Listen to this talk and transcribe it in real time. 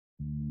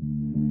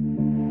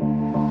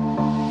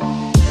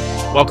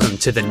Welcome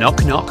to the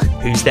Knock Knock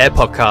Who's There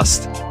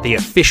podcast, the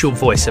official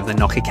voice of the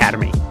Knock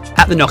Academy.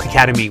 At the Knock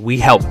Academy, we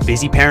help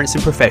busy parents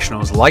and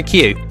professionals like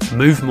you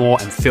move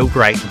more and feel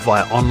great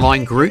via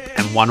online group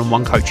and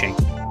one-on-one coaching.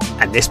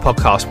 And this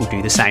podcast will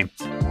do the same.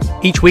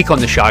 Each week on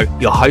the show,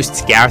 your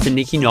hosts Gareth and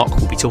Nikki Knock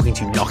will be talking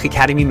to Knock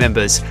Academy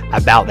members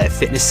about their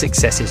fitness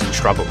successes and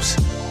struggles.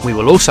 We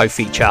will also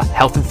feature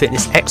health and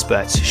fitness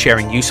experts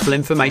sharing useful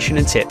information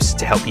and tips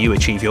to help you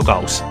achieve your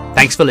goals.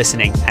 Thanks for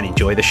listening and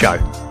enjoy the show.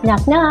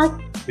 Knock, knock.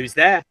 Who's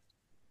there?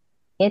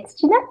 It's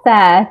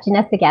Janessa.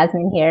 Janessa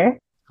Gazmen here.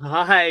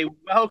 Hi,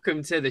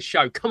 welcome to the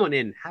show. Come on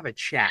in, have a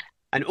chat.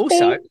 And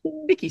also,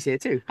 Nikki's here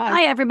too.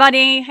 Hi,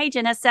 everybody. Hey,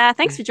 Janessa.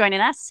 Thanks for joining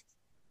us.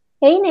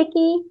 Hey,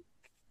 Nikki.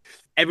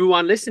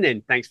 Everyone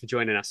listening, thanks for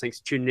joining us. Thanks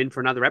for tuning in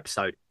for another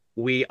episode.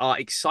 We are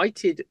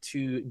excited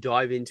to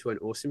dive into an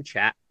awesome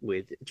chat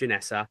with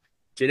Janessa.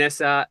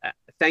 Janessa,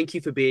 thank you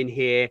for being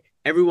here.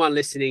 Everyone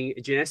listening,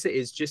 Janessa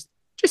is just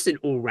an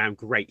all-round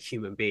great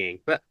human being,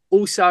 but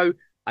also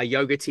a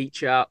yoga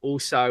teacher,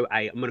 also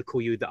I'm going to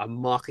call you a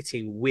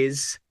marketing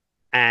whiz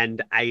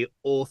and a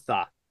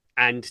author.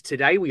 And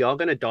today we are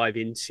going to dive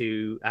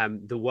into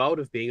the world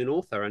of being an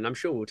author, and I'm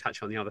sure we'll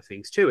touch on the other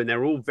things too. And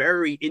they're all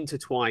very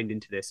intertwined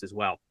into this as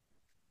well.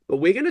 But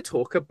we're going to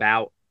talk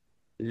about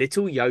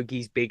Little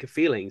Yogi's Big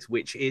Feelings,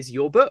 which is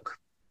your book.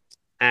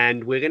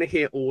 And we're going to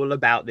hear all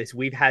about this.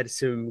 We've had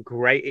some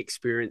great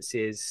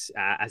experiences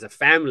as a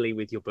family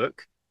with your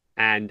book.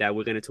 And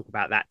we're going to talk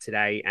about that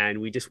today.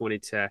 And we just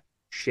wanted to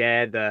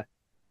share the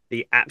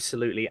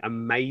absolutely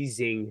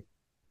amazing,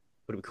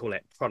 what do we call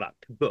it?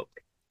 Product, book,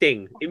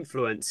 thing,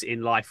 influence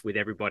in life with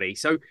everybody.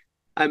 So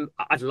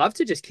I'd love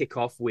to just kick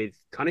off with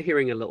kind of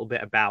hearing a little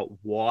bit about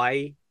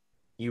why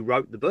you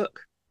wrote the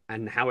book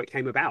and how it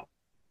came about.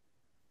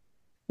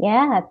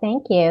 Yeah,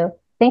 thank you.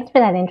 Thanks for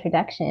that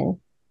introduction.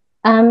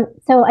 I've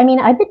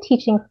been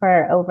teaching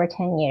for over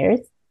 10 years,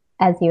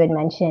 as you had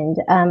mentioned.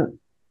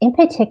 In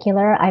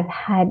particular, I've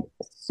had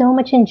so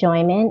much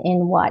enjoyment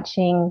in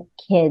watching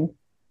kids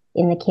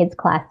in the kids'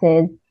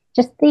 classes,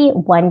 just the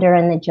wonder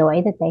and the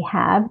joy that they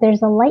have.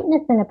 There's a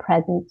lightness and a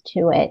presence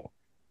to it.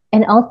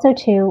 And also,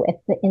 too,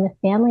 in the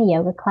family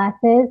yoga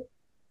classes,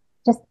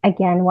 just,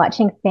 again,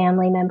 watching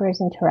family members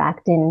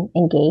interact and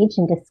engage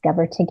and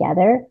discover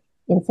together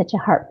in such a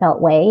heartfelt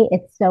way,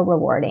 it's so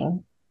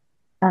rewarding.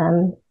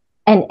 And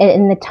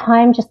the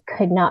time just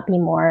could not be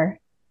more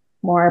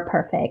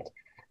perfect.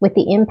 With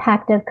the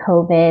impact of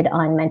COVID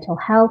on mental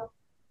health,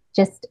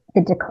 just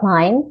the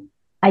decline,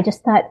 I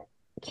just thought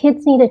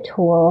kids need a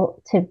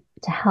tool to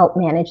help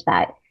manage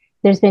that.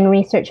 There's been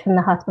research from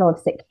the Hospital of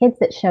Sick Kids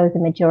that shows the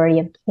majority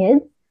of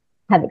kids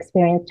have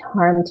experienced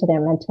harm to their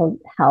mental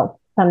health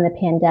from the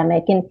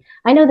pandemic. And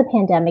I know the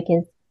pandemic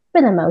is,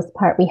 for the most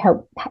part, we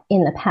hope,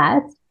 in the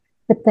past,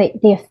 but the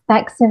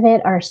effects of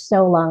it are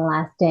so long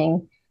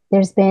lasting.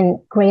 There's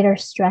been greater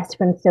stress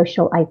from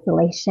social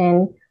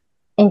isolation,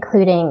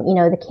 including,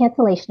 the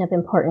cancellation of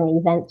important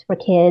events for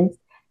kids,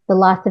 the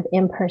loss of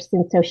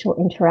in-person social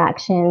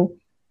interaction,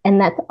 and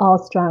that's all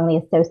strongly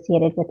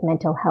associated with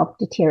mental health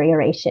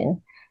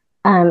deterioration.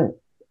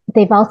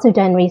 They've also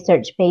done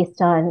research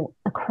based on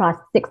across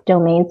 6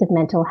 domains of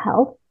mental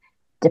health: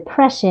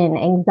 depression,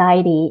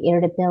 anxiety,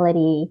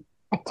 irritability,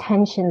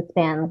 attention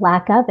span,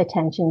 lack of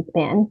attention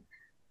span,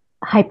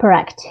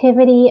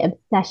 hyperactivity,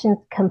 obsessions,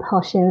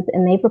 compulsions,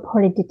 and they've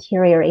reported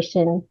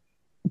deterioration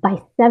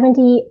by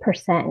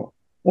 70%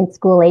 in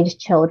school-aged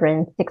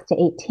children 6 to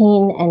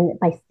 18, and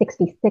by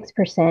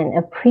 66%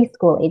 of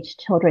preschool-aged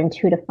children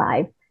 2 to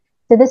 5.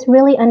 So this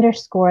really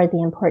underscored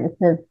the importance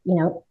of,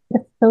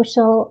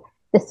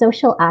 the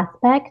social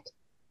aspect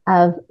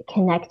of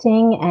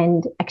connecting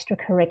and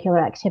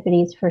extracurricular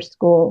activities for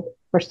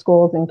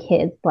schools and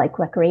kids, like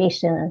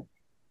recreation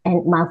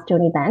and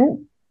milestone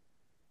events.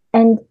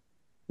 And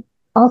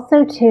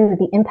also, too,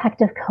 the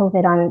impact of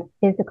COVID on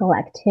physical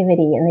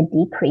activity and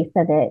the decrease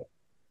of it.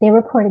 They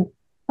reported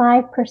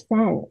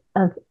 5%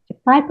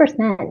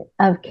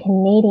 of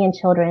Canadian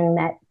children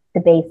met the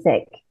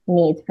basic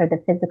needs for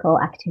the physical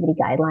activity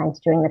guidelines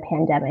during the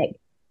pandemic.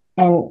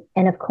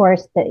 And of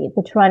course,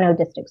 the Toronto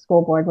District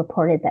School Board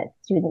reported that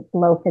students'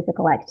 low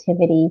physical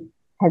activity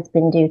has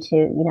been due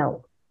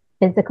to,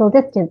 physical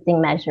distancing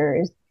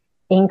measures,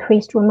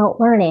 increased remote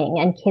learning,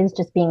 and kids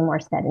just being more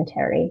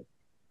sedentary.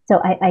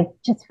 So I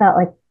just felt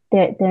like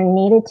there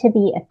needed to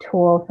be a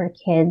tool for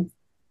kids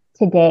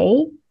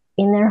today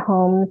in their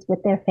homes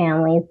with their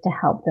families to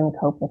help them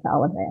cope with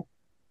all of this.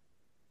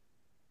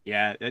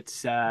 Yeah,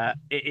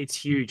 it's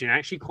huge, and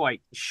actually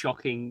quite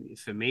shocking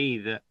for me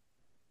that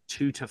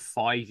 2 to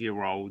 5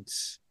 year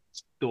olds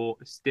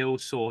still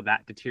saw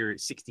that deteriorate.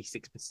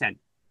 66%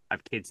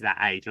 of kids that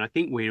age, and I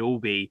think we'd all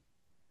be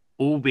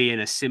in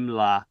a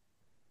similar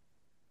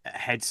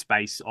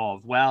headspace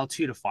of, well,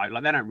 2 to 5,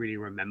 like they don't really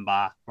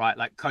remember, right?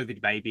 Like COVID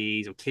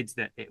babies or kids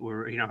that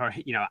were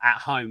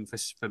at home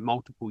for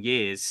multiple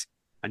years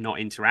and not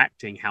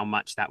interacting, how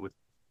much that would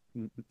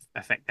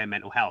affect their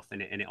mental health,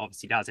 and it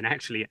obviously does. And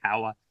actually,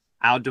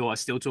 our daughter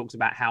still talks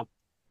about how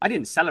I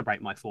didn't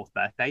celebrate my 4th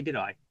birthday, did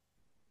I?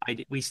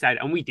 we stayed,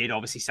 and we did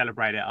obviously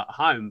celebrate it at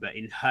home, but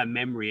in her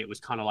memory, it was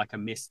kind of like a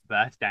missed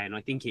birthday, and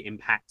I think it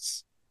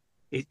impacts.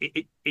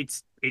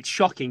 It's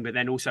shocking, but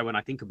then also when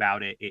I think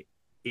about it,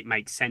 it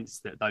makes sense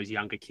that those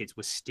younger kids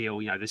were still,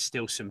 there's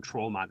still some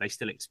trauma. They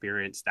still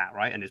experienced that,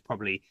 right? And it's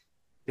probably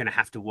going to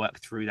have to work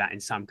through that in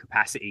some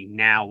capacity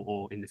now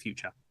or in the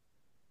future.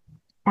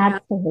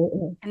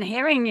 Absolutely. And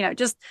hearing,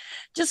 just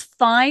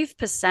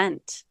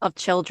 5% of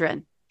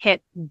children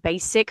hit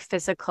basic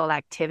physical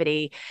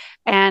activity.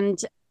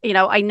 And,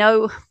 I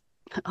know,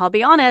 I'll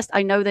be honest,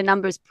 I know the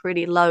number is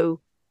pretty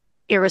low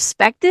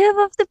irrespective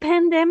of the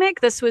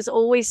pandemic. This was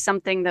always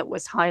something that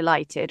was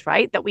highlighted,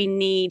 right? That we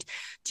need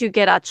to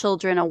get our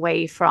children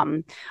away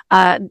from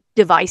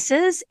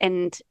devices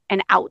and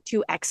out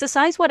to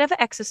exercise, whatever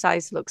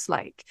exercise looks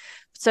like.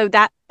 So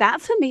that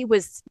for me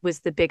was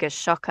the biggest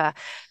shocker,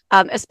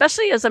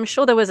 especially as I'm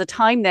sure there was a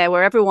time there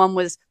where everyone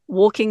was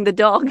walking the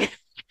dog.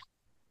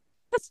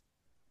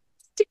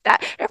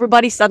 That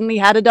everybody suddenly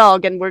had a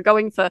dog and we're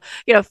going for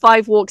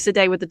 5 walks a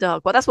day with the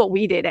dog. Well, that's what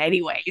we did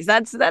anyways.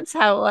 That's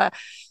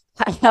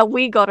how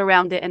we got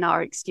around it in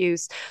our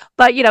excuse.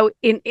 But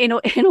in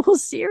all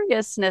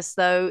seriousness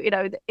though,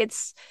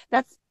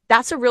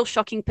 that's a real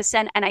shocking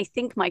percent. And I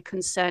think my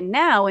concern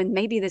now, and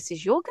maybe this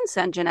is your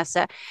concern,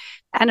 Janessa,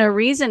 and a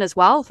reason as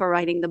well for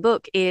writing the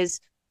book, is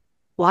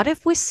what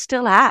if we're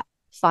still at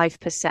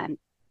 5%?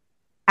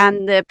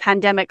 And the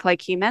pandemic,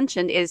 like you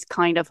mentioned, is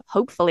kind of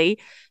hopefully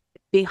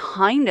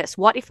behind us.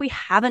 What if we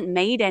haven't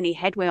made any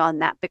headway on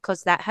that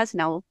because that has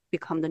now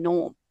become the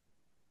norm?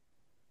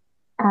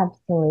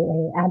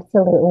 Absolutely.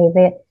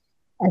 Absolutely.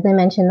 As I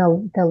mentioned,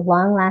 the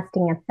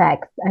long-lasting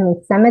effects. I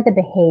mean, some of the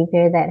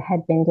behavior that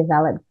had been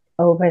developed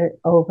over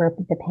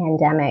the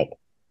pandemic,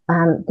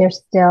 they're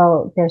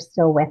still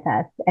with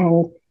us,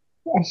 and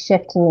a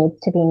shift needs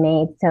to be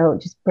made. So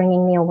just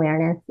bringing the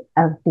awareness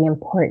of the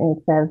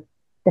importance of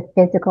the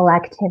physical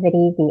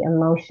activity, the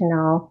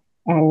emotional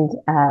and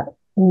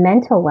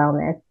mental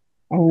wellness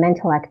and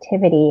mental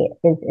activity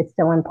is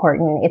so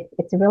important.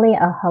 It's really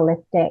a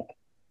holistic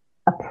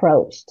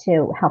approach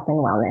to health and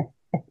wellness,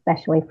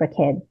 especially for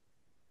kids.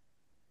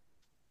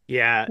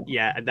 Yeah,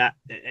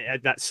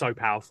 that's so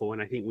powerful,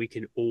 and I think we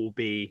can all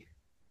be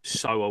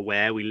so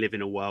aware. We live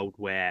in a world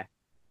where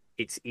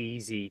it's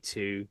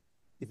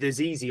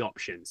there's easy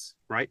options,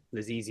 right?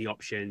 There's easy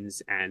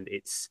options, and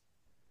it's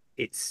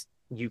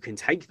you can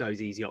take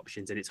those easy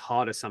options, and it's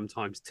harder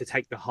sometimes to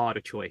take the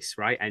harder choice,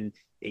 right? And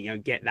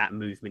get that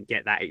movement,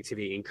 get that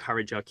activity,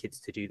 encourage our kids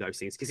to do those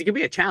things, because it can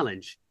be a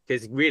challenge.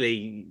 Because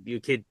really, your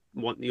kid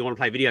want to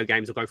play video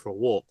games or go for a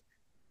walk.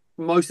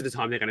 Most of the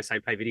time, they're going to say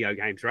play video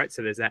games, right?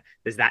 So there's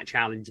that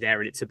challenge there,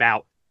 and it's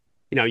about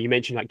you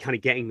mentioned like kind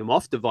of getting them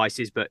off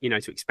devices, but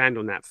to expand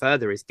on that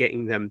further is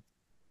getting them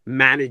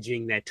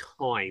managing their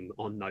time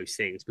on those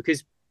things,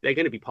 because they're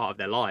going to be part of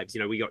their lives.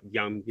 We got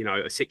young,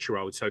 a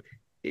 6-year-old, so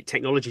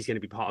technology is going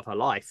to be part of her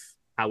life.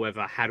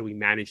 However, how do we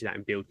manage that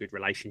and build good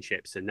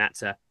relationships? And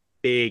that's a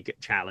big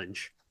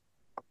challenge.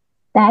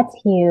 That's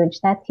huge.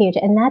 That's huge.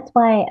 And that's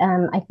why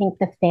I think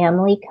the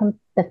family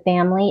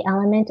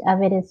element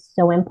of it is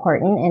so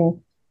important.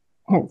 And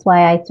hence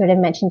why I sort of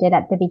mentioned it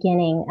at the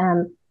beginning.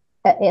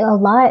 A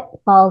lot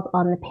falls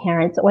on the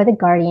parents or the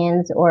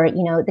guardians or,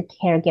 the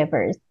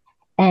caregivers.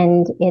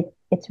 And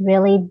it's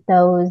really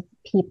those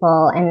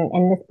people.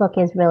 And this book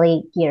is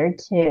really geared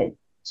to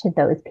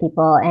those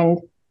people. And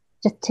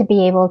just to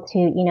be able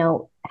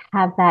to,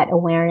 have that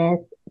awareness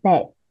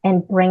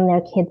and bring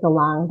their kids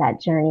along that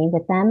journey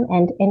with them.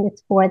 And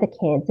it's for the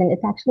kids, and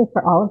it's actually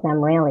for all of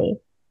them, really.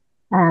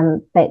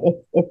 But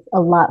it's a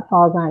lot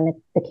falls on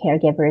the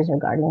caregivers or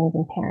guardians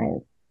and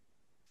parents.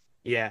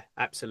 Yeah,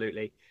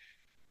 absolutely.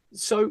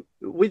 So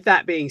with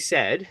that being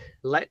said,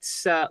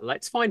 let's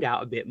find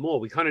out a bit more.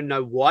 We kind of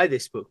know why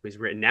this book was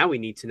written. Now we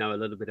need to know a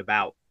little bit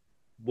about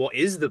what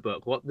is the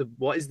book,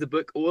 what is the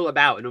book all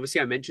about. And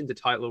obviously I mentioned the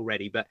title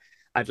already, but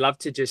I'd love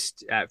to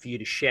just for you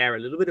to share a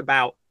little bit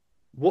about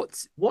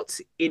what's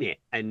in it,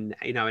 and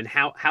and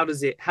how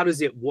does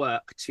it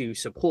work to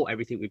support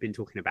everything we've been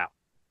talking about.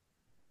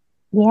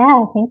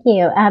 Yeah, thank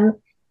you.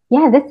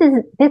 Yeah, this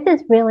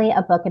is really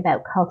a book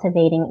about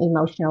cultivating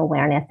emotional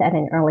awareness at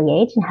an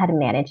early age and how to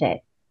manage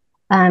it.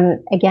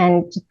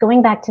 Again, just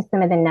going back to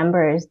some of the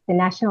numbers, the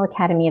National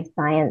Academy of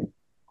Science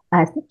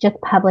just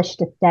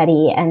published a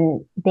study,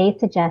 and they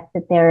suggest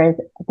that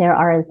there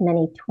are as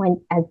many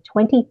as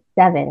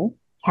 27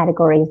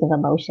 categories of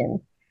emotions.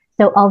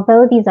 So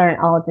although these aren't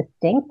all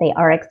distinct, they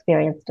are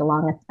experienced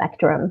along a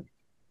spectrum.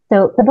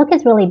 So the book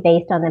is really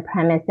based on the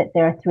premise that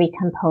there are 3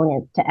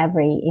 components to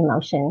every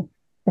emotion.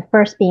 The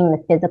first being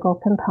the physical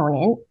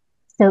component.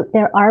 So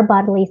there are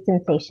bodily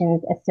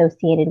sensations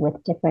associated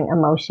with different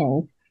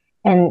emotions.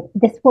 And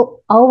this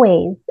will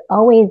always,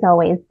 always,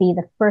 always be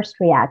the first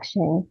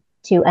reaction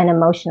to an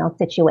emotional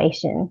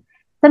situation.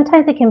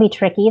 Sometimes it can be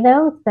tricky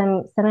though.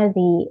 Some of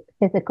the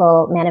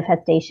physical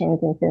manifestations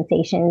and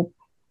sensations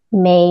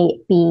may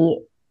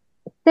be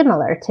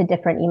similar to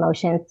different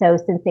emotions. So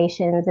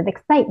sensations of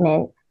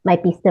excitement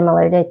might be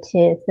similar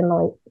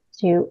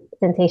to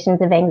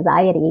sensations of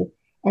anxiety.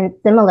 And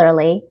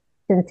similarly,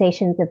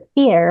 sensations of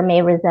fear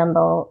may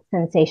resemble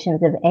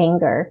sensations of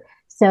anger.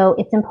 So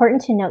it's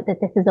important to note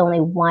that this is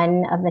only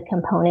one of the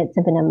components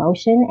of an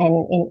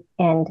emotion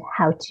and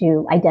how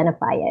to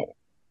identify it.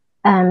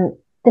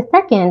 The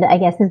second, I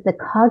guess, is the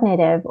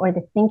cognitive or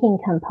the thinking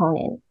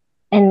component.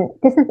 And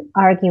this is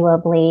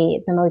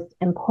arguably the most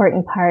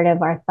important part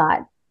of our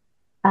thoughts,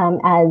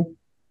 as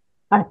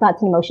our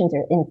thoughts and emotions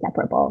are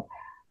inseparable.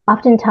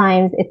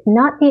 Oftentimes, it's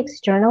not the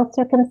external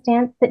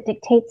circumstance that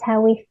dictates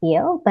how we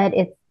feel, but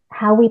it's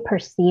how we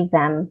perceive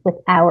them with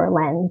our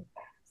lens.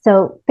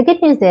 So the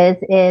good news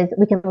is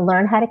we can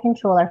learn how to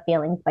control our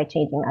feelings by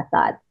changing our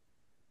thoughts.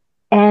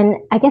 And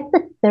I guess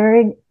the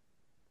third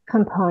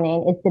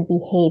component is the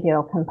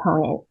behavioral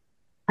component.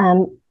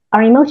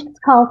 Our emotions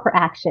call for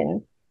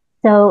action.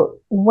 So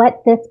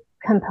what this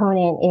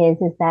component is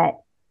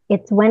that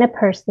it's what a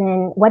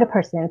person,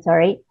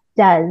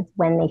 does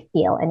when they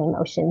feel an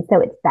emotion. So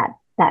it's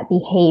that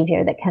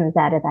behavior that comes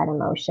out of that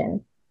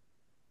emotion.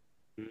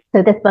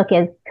 So this book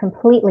is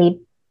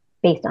completely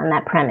based on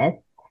that premise.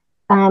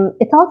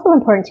 It's also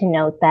important to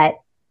note that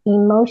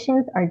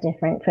emotions are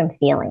different from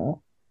feelings.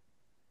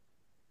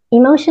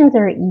 Emotions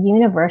are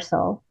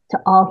universal to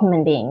all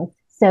human beings.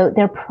 So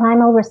they're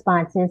primal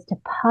responses to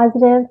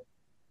positive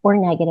or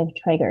negative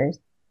triggers.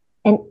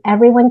 And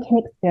everyone can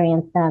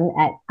experience them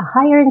at a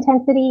higher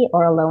intensity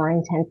or a lower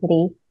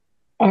intensity.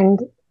 And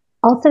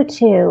also,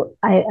 too,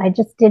 I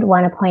just did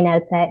want to point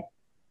out that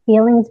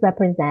feelings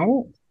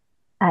represent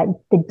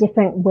the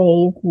different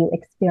ways you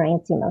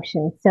experience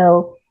emotions.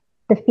 So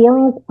the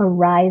feelings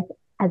arise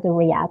as a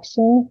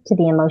reaction to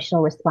the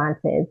emotional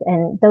responses,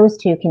 and those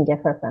two can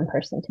differ from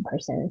person to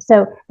person.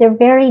 So they're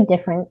very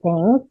different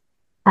things,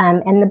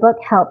 and the book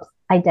helps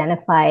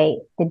identify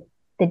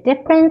the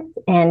difference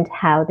and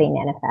how they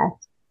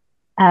manifest.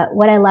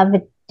 What I love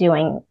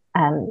doing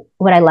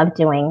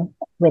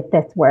with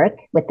this work,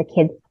 with the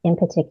kids in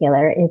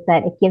particular, is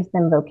that it gives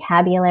them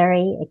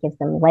vocabulary, it gives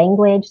them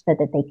language so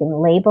that they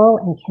can label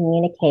and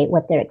communicate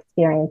what they're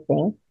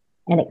experiencing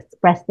and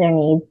express their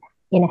needs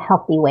in a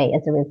healthy way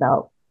as a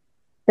result.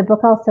 The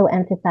book also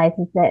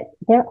emphasizes that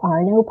there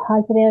are no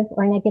positive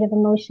or negative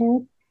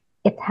emotions.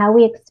 It's how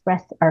we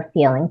express our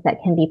feelings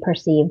that can be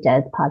perceived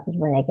as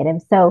positive or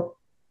negative. So,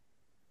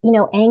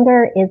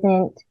 anger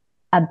isn't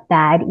a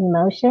bad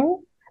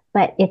emotion,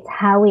 but it's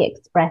how we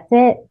express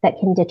it that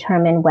can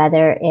determine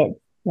whether it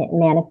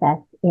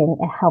manifests in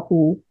a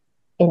healthy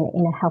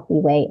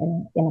way,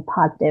 in a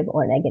positive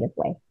or negative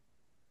way.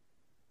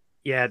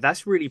 Yeah,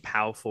 that's really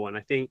powerful. And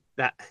I think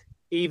that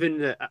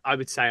even I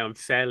would say I'm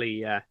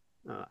fairly, I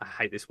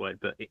hate this word,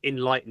 but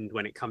enlightened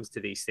when it comes to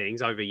these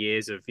things over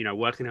years of,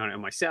 working on it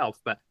myself.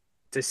 But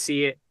to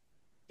see it,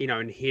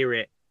 and hear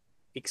it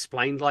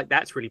explained like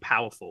that's really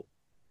powerful.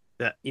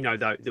 That,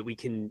 that we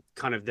can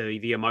kind of,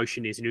 the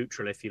emotion is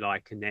neutral, if you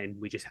like, and then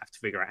we just have to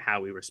figure out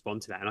how we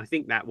respond to that. And I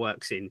think that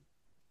works in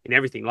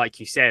everything, like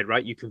you said,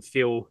 right? You can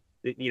feel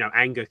that,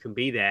 anger can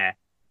be there,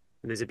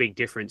 and there's a big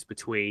difference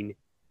between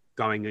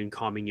going and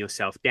calming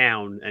yourself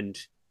down and,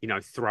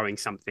 throwing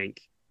something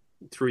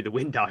through the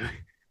window.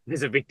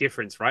 There's a big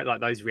difference, right? Like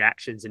those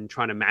reactions, and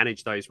trying to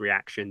manage those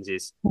reactions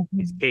is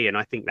key. And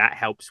I think that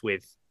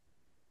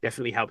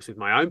definitely helps with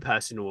my own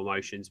personal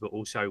emotions, but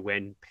also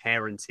when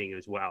parenting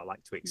as well,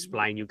 like to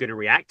explain you're going to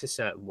react a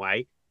certain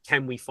way.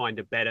 Can we find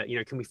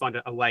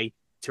a way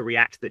to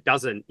react that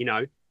doesn't,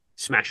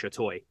 smash your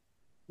toy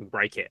and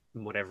break it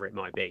and whatever it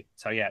might be.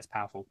 So yeah, it's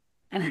powerful.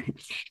 And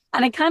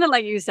I kind of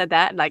like you said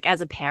that, like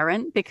as a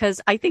parent, because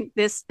I think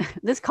this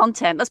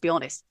content, let's be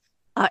honest,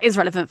 is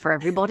relevant for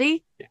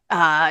everybody,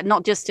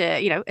 not just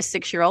a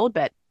 6-year-old,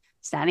 but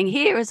standing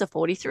here as a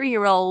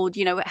 43-year-old,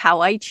 how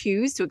I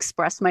choose to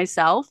express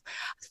myself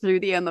through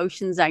the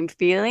emotions I'm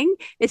feeling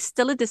is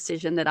still a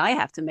decision that I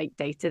have to make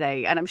day to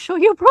day. And I'm sure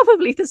you're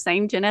probably the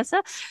same,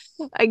 Janessa.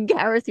 And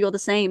Gareth, you're the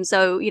same.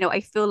 So,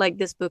 I feel like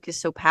this book is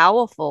so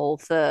powerful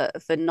for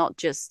not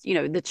just,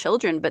 the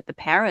children, but the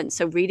parents.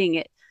 So reading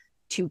it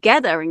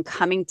together and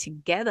coming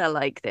together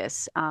like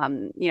this,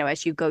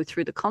 as you go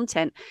through the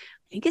content,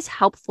 I think is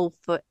helpful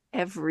for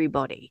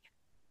everybody.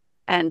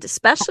 And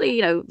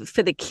especially,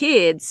 for the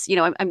kids,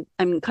 I'm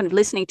kind of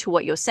listening to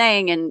what you're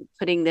saying and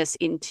putting this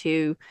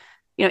into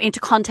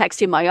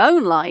context in my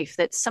own life,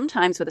 that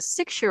sometimes with a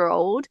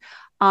 6-year-old,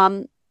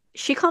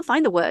 she can't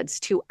find the words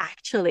to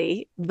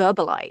actually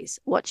verbalize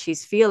what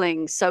she's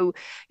feeling. So,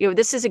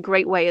 this is a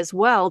great way as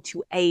well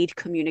to aid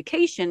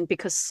communication,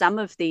 because some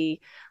of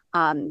the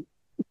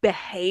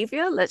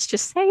behavior, let's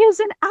just say as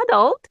an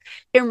adult,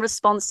 in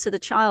response to the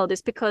child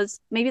is because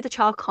maybe the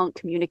child can't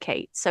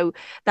communicate. So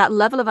that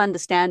level of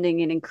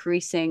understanding and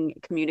increasing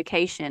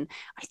communication,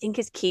 I think,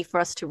 is key for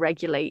us to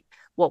regulate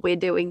what we're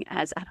doing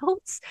as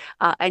adults,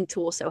 and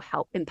to also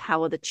help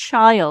empower the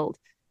child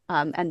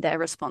and their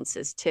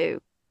responses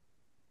too.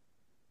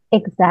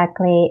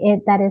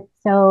 Exactly. That is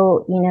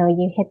so,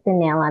 you hit the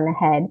nail on the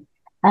head.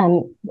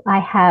 I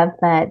have,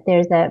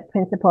 there's a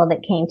principal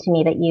that came to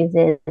me that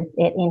uses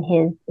it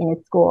in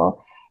his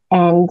school.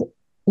 And,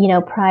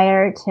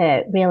 prior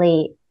to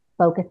really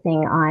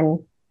focusing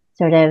on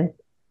sort of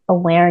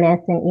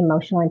awareness and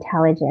emotional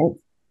intelligence,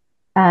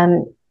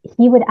 um,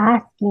 he would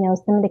ask,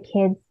 some of the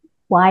kids,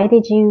 why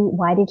did you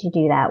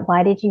do that?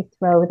 Why did you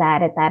throw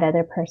that at that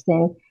other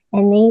person?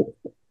 And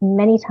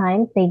many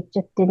times they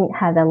just didn't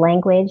have the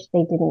language.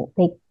 They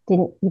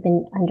didn't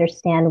even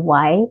understand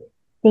why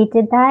they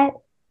did that.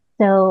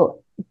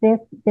 So this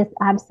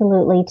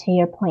absolutely, to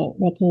your point,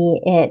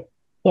 Nikki,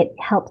 it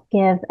helps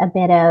give a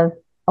bit of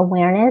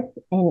awareness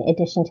in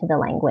addition to the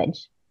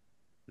language.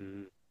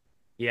 Mm.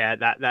 Yeah,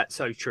 that's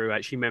so true. I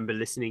actually remember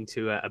listening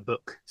to a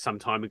book some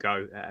time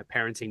ago, a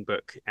parenting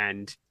book,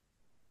 and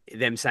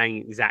them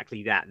saying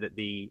exactly that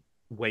the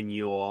when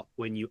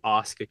you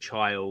ask a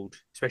child,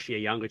 especially a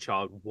younger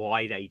child,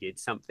 why they did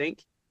something,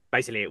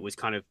 basically it was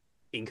kind of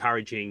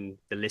encouraging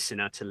the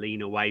listener to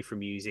lean away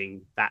from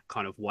using that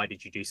kind of why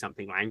did you do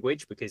something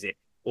language, because it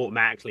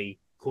automatically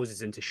causes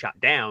them to shut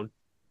down.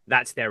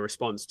 That's their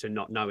response to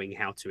not knowing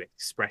how to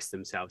express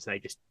themselves. They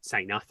just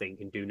say nothing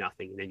and do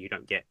nothing, and then you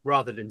don't get,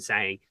 rather than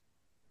saying,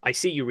 I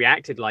see you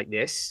reacted like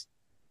this,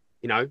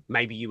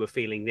 maybe you were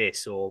feeling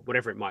this or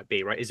whatever it might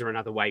be, right? Is there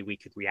another way we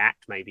could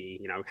react?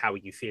 Maybe, how are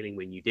you feeling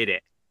when you did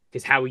it?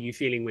 Because how are you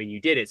feeling when you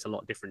did it? It's a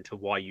lot different to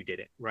why you did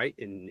it, right?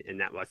 And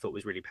that I thought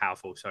was really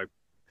powerful. So I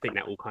think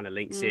that all kind of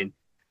links in.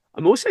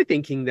 I'm also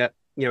thinking that,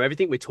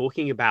 everything we're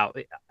talking about,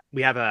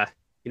 we have a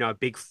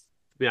big,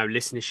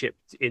 listenership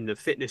in the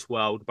fitness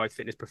world, both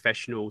fitness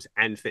professionals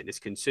and fitness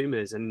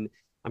consumers. And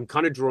I'm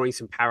kind of drawing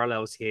some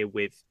parallels here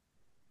with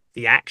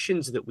the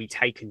actions that we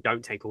take and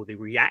don't take, or the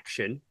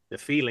reaction, the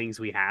feelings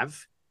we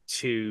have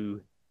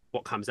to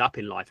what comes up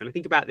in life. And I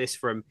think about this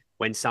from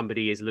when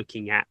somebody is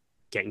looking at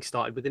getting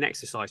started with an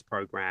exercise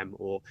program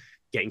or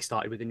getting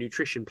started with a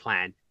nutrition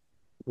plan,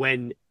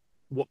 when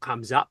what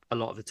comes up a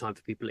lot of the time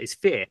for people is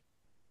fear,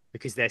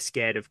 because they're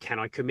scared of, can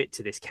I commit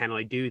to this? Can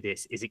I do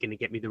this? Is it going to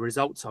get me the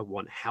results I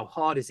want? How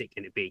hard is it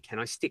going to be? Can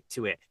I stick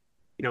to it?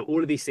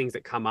 All of these things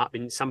that come up,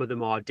 and some of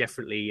them are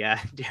definitely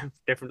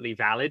definitely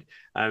valid.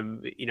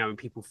 And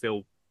people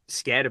feel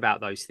scared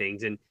about those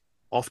things, and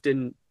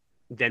often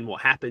then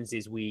what happens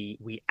is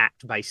we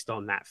act based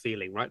on that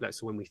feeling, right? Like,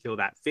 so when we feel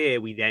that fear,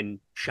 we then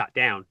shut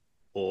down,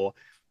 or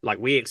like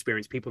we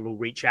experience, people will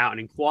reach out and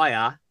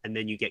inquire, and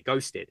then you get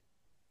ghosted.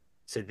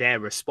 So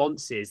their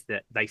response is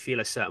that they feel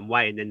a certain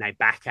way, and then they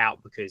back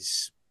out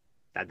because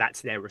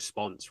that's their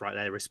response, right?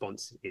 Their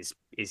response is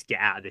get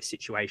out of this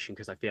situation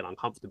because I feel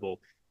uncomfortable.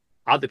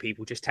 Other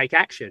people just take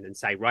action and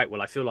say, right,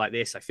 well, I feel like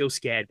this, I feel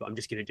scared, but I'm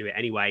just going to do it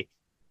anyway,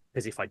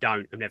 because if I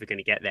don't, I'm never going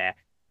to get there.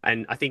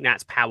 And I think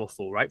that's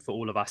powerful, right, for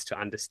all of us to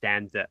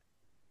understand that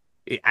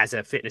as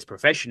a fitness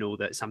professional,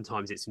 that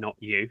sometimes it's not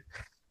you,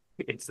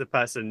 it's the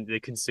person, the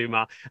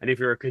consumer. And if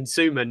you're a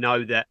consumer,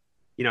 know that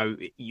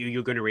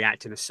you're going to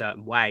react in a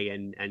certain way,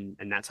 and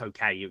that's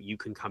okay. You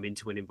can come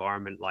into an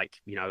environment like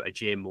a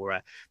gym or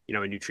a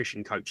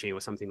nutrition coaching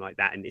or something like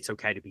that, and it's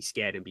okay to be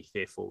scared and be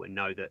fearful, and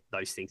know that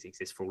those things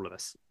exist for all of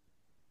us.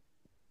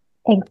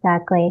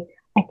 Exactly.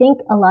 I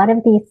think a lot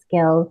of these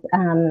skills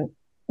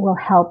will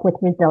help with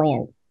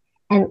resilience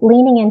and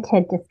leaning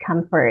into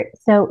discomfort.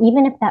 So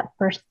even if that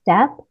first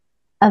step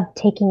of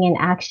taking an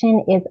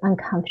action is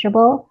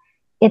uncomfortable,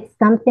 it's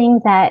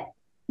something that,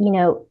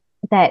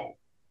 that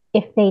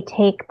if they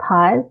take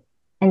pause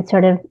and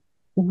sort of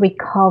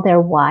recall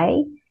their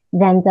why,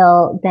 then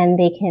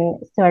they can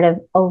sort of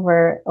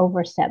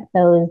overstep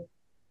those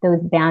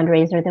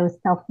boundaries or those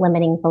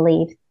self-limiting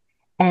beliefs.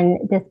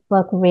 And this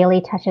book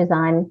really touches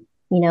on,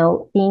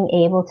 being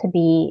able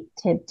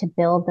to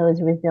build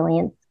those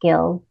resilient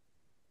skills.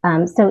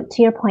 So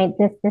to your point,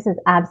 this is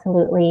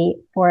absolutely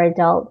for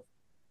adults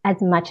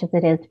as much as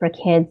it is for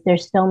kids.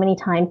 There's so many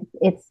times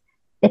it's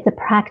a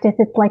practice.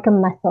 It's like a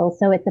muscle.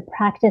 So it's a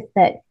practice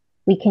that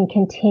we can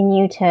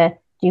continue to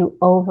do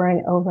over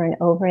and over and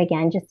over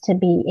again, just to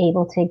be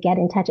able to get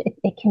in touch.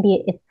 It can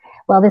be,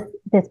 well,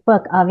 this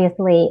book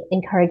obviously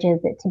encourages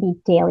it to be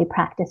daily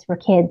practice for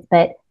kids,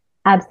 but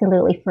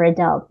absolutely for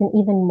adults, and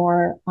even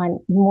more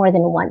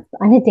than once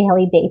on a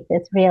daily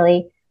basis,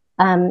 really,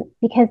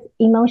 because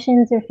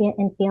emotions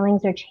and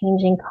feelings are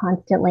changing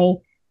constantly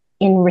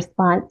in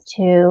response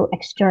to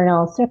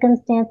external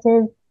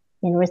circumstances,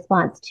 in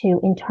response to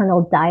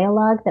internal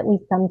dialogue that we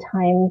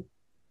sometimes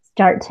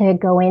start to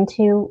go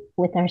into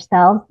with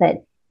ourselves,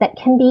 that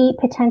can be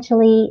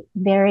potentially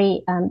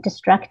very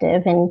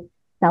destructive and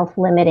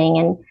self-limiting.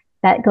 And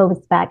that goes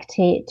back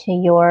to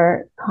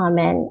your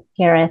comment,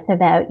 Gareth,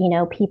 about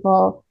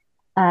people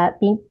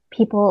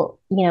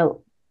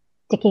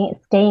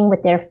staying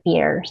with their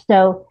fear.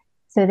 So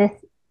this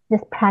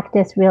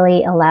practice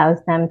really allows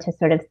them to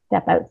sort of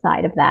step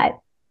outside of that,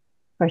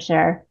 for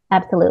sure.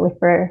 Absolutely,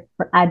 for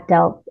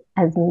adults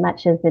as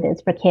much as it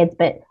is for kids.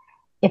 But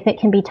if it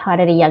can be taught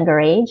at a younger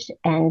age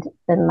and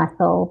the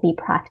muscle be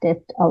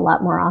practiced a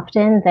lot more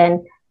often,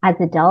 then as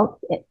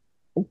adults,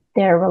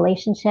 their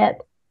relationship,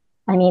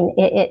 I mean,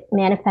 it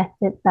manifests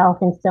itself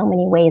in so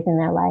many ways in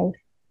their life.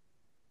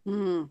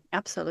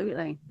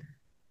 Absolutely.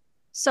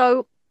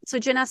 So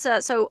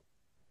Janessa, so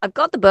I've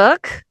got the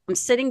book. I'm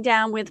sitting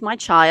down with my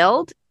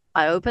child.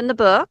 I open the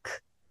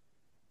book.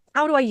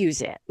 how do I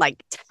use it?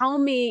 Like, tell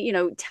me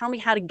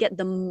how to get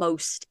the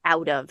most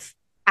out of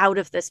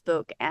this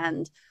book,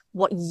 and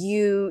what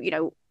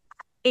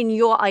in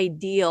your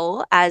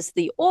ideal as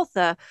the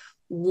author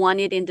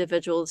wanted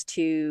individuals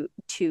to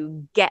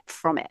get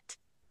from it.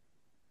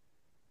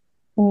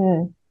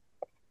 Mm.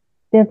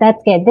 So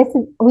that's good.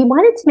 We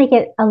wanted to make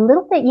it a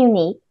little bit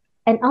unique.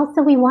 And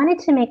also we wanted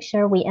to make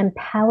sure we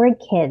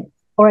empowered kids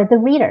or the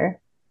reader,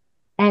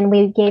 and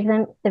we gave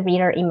them the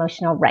reader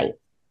emotional rights.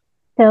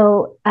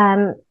 So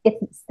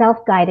it's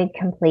self-guided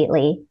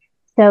completely.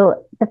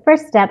 So the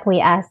first step we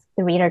ask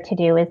the reader to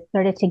do is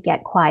sort of to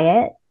get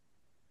quiet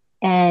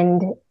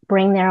and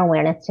bring their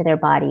awareness to their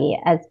body.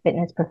 As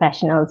fitness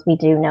professionals, we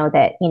do know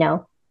that,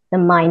 the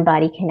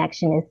mind-body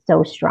connection is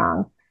so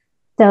strong.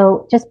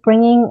 So just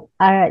bringing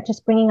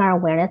our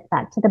awareness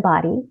back to the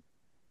body,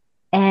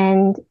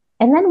 and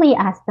then we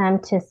ask them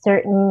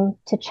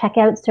to check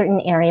out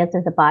certain areas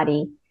of the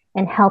body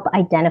and help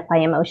identify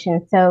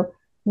emotions. So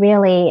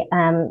really,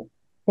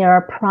 there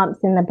are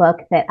prompts in the book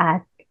that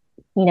ask,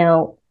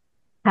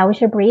 how is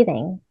your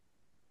breathing?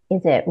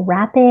 Is it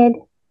rapid?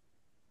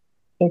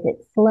 Is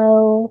it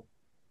slow?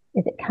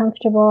 Is it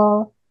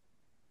comfortable?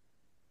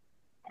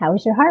 How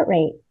is your heart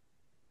rate?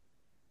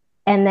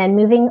 And then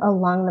moving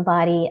along the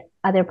body,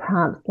 other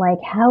prompts like,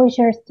 how is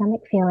your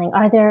stomach feeling?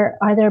 Are there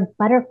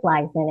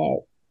butterflies in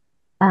it?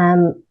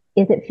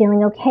 Is it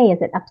feeling okay?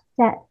 Is it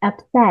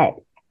upset?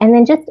 And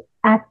then just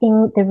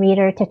asking the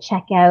reader to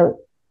check out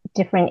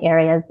different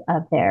areas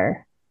of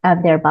their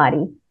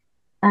body.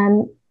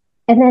 And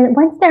then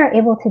once they're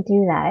able to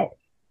do that,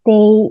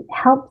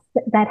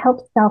 that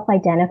helps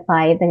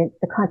self-identify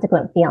the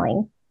consequent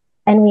feeling.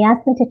 And we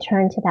ask them to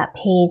turn to that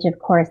page of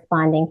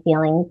corresponding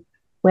feelings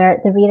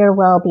where the reader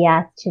will be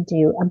asked to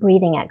do a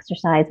breathing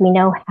exercise. We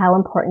know how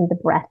important the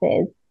breath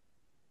is.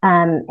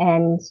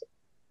 And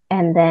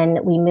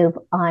then we move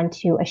on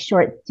to a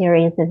short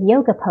series of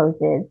yoga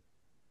poses.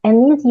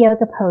 And these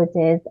yoga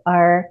poses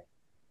are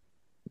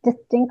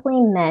distinctly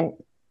meant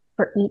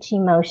for each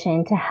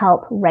emotion to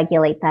help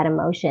regulate that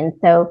emotion.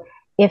 So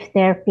if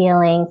they're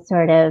feeling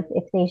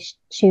if they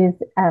choose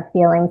a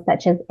feeling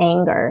such as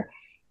anger,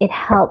 it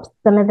helps,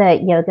 some of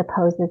the yoga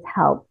poses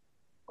help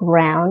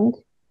ground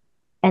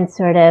and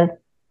sort of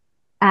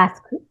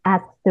ask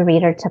the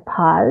reader to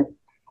pause.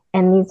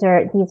 And these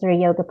are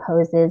yoga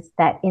poses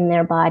that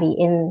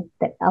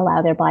that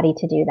allow their body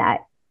to do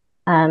that.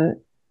 And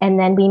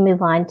then we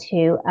move on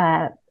to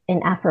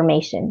an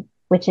affirmation,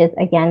 which is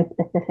again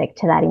specific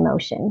to that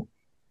emotion.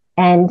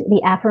 And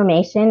the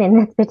affirmation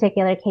in this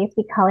particular case,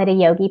 we call it a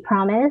yogi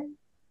promise.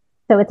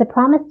 So it's a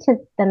promise to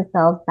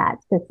themselves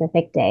that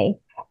specific day.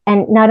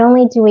 And not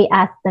only do we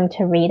ask them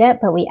to read it,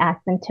 but we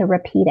ask them to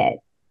repeat it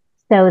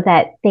so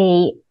that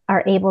they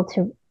are able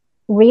to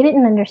read it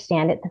and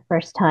understand it the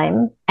first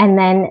time. And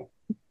then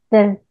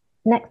the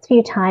next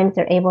few times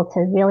they're able to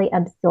really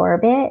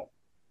absorb it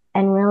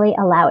and really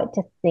allow it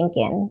to sink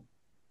in.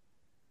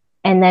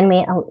 And then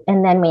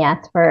we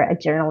ask for a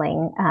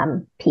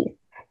journaling piece.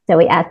 So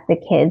we ask the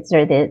kids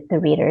or the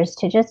readers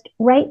to just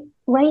write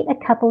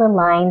a couple of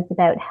lines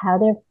about how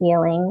they're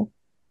feeling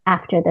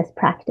after this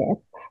practice.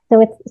 So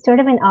it's sort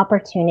of an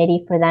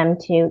opportunity for them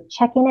to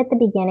check in at the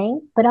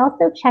beginning, but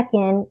also check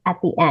in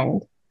at the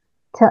end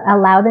to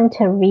allow them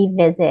to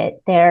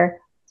revisit their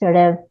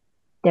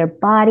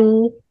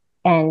body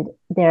and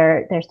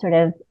their sort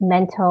of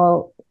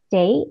mental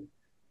state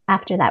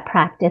after that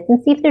practice,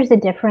 and see if there's a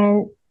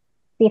difference,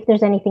 see if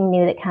there's anything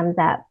new that comes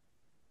up.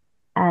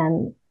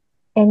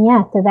 And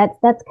yeah, so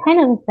that's kind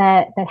of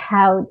the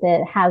how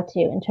to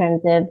in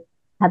terms of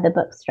how the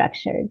book's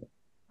structured.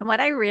 And what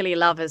I really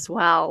love as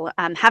well,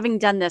 having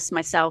done this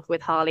myself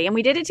with Harley, and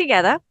we did it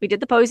together. We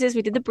did the poses,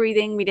 we did the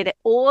breathing, we did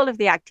all of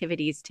the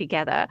activities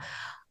together.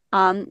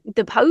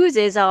 The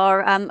poses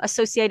are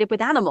associated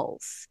with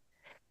animals.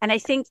 And I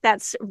think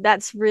that's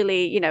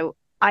really,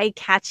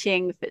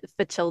 eye-catching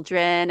for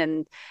children.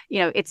 And,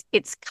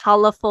 it's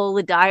colorful.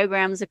 The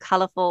diagrams are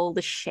colorful.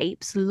 The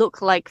shapes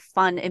look like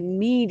fun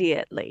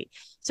immediately.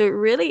 So it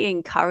really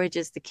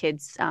encourages the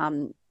kids,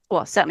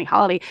 well, certainly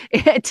Harley,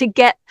 to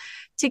get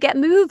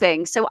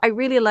moving. So I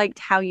really liked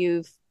how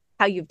you've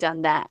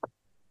done that.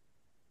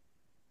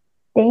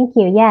 Thank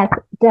you. Yes,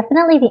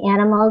 definitely the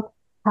animals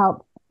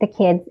help the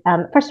kids,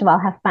 first of all,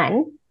 have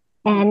fun.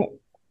 And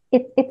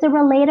it's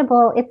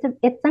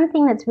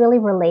something that's really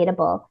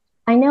relatable.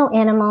 I know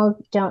animals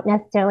don't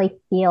necessarily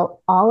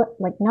feel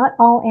not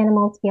all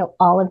animals feel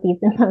all of these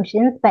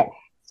emotions, but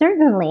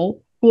certainly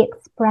the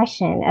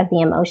expression of the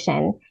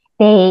emotion,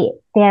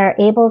 they're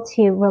able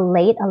to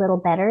relate a little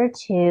better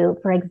to,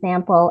 for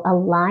example, a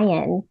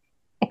lion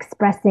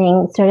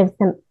expressing sort of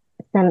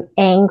some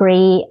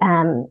angry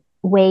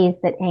ways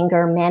that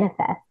anger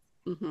manifests.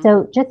 Mm-hmm.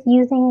 So just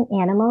using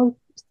animals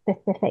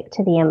specific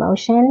to the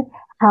emotion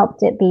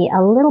helped it be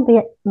a little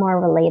bit more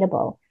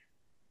relatable.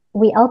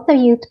 We also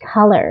used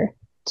color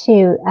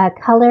to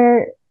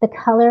the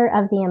color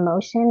of the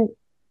emotion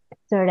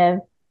sort of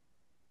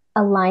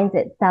aligns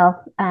itself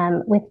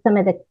with some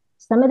of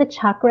the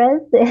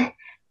chakras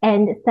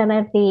and some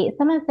of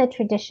the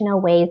traditional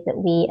ways that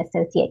we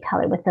associate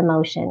color with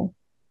emotion.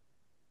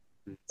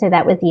 So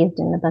that was used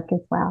in the book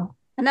as well.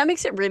 And that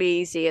makes it really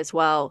easy as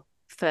well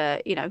for,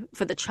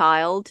 for the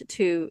child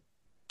to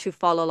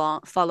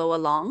follow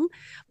along,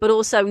 but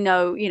also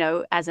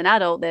know, as an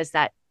adult, there's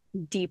that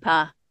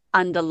deeper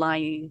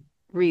underlying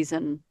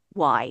reason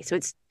why. So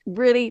it's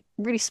really,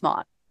 really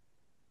smart.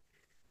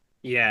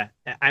 Yeah,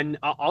 and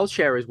I'll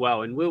share as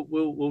well, and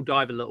we'll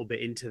dive a little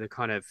bit into the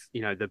kind of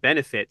the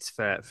benefits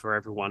for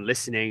everyone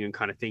listening and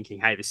kind of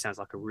thinking, hey, this sounds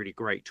like a really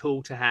great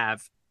tool to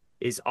have.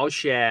 Is I'll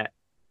share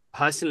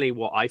personally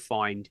what I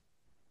find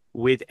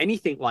with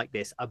anything like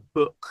this, a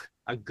book,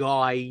 a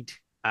guide,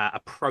 a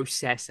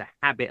process, a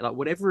habit, like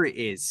whatever it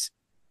is,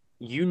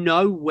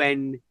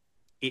 when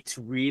it's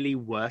really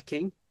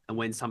working and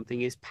when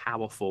something is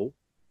powerful,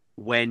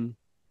 when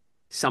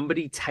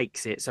somebody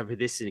takes it. So for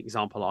this is an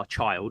example, our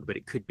child, but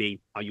it could be,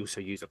 I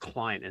also use a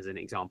client as an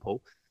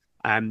example,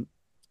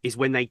 is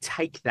when they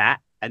take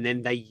that and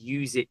then they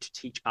use it to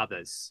teach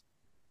others.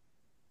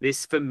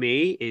 This for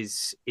me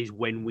is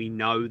when we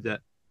know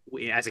that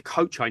as a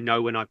coach, I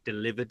know when I've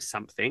delivered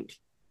something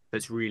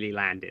that's really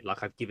landed.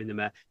 Like I've given them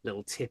a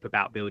little tip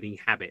about building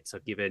habits.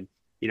 I've given,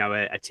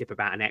 a tip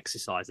about an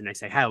exercise and they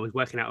say, hey, I was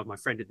working out with my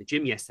friend at the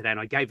gym yesterday and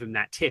I gave them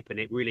that tip and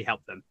it really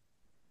helped them.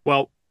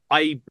 Well,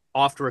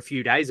 after a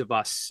few days of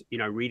us,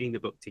 reading the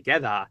book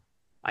together,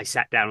 I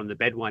sat down on the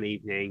bed one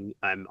evening.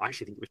 I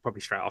actually think it was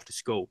probably straight after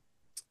school.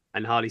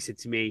 And Harley said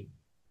to me,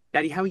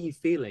 Daddy, how are you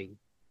feeling?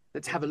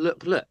 Let's have a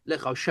look.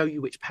 Look, I'll show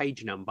you which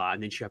page number.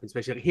 And then she opened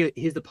special.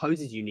 Here's the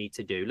poses you need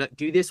to do. Look,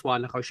 do this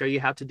one. Look, I'll show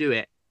you how to do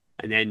it.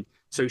 And then,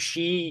 so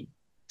she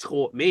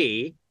taught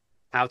me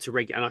how to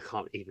regulate. And I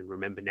can't even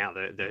remember now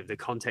the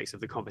context of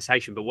the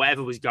conversation, but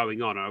whatever was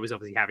going on, I was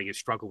obviously having a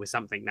struggle with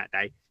something that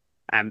day.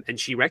 And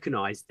she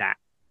recognized that.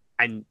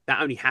 And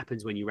that only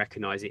happens when you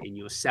recognize it in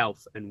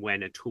yourself and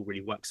when a tool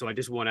really works. So I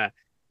just want to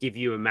give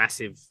you a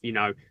massive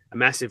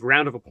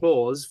round of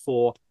applause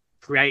for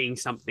creating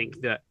something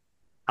that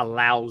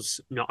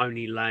allows not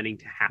only learning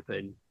to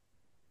happen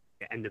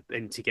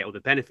and to get all the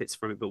benefits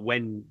from it, but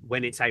when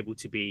it's able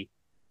to be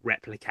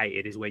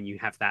replicated is when you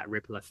have that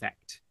ripple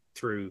effect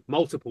through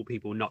multiple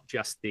people, not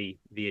just the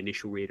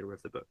initial reader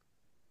of the book.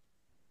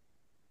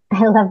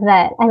 I love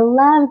that. I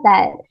love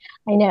that.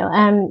 I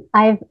know.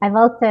 I've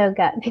also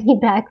got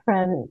feedback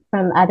from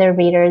other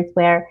readers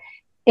where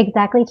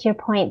exactly to your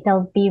point,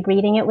 they'll be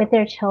reading it with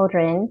their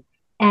children,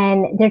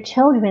 and their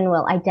children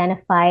will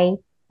identify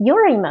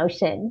your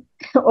emotion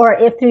or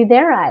if through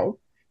their eyes.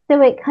 So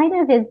it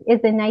kind of is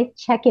a nice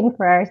check-in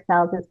for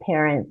ourselves as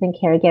parents and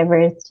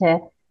caregivers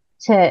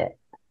to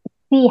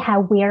see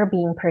how we're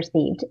being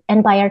perceived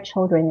and by our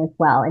children as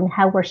well, and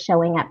how we're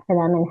showing up for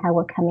them and how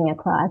we're coming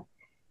across.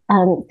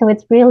 So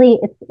it's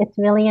really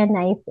a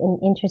nice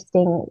and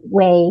interesting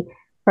way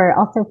for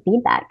also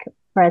feedback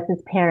for us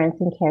as parents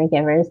and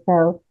caregivers.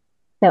 So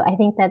I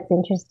think that's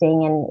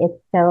interesting, and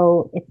it's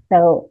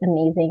so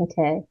amazing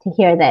to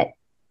hear that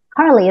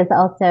Carly is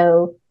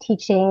also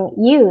teaching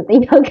you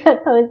the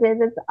yoga poses.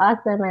 It's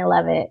awesome. I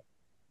love it.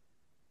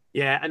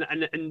 Yeah,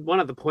 and one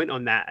other point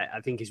on that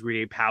I think is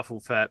really powerful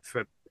for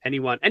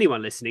anyone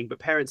listening, but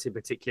parents in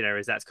particular,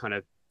 is that's kind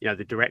of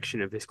the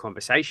direction of this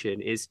conversation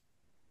is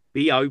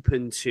be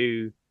open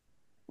to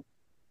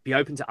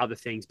other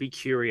things, be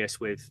curious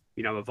with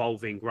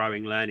evolving,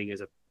 growing, learning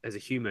as a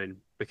human,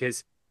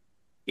 because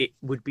it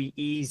would be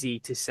easy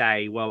to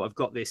say, well, I've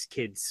got this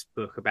kid's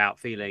book about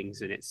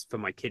feelings and it's for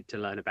my kid to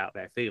learn about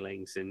their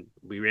feelings, and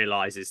we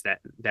realize is that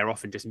they're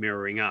often just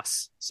mirroring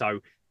us. So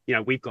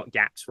we've got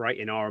gaps right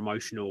in our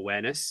emotional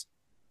awareness,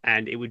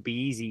 and it would be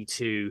easy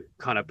to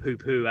kind of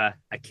poo-poo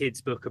a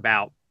kid's book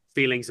about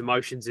feelings,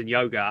 emotions, and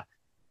yoga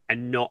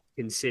and not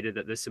consider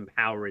that there's some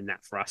power in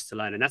that for us to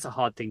learn. And that's a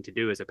hard thing to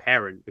do as a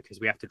parent, because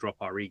we have to drop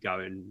our ego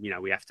and,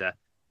 we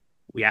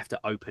have to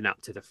open up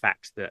to the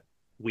fact that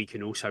we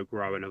can also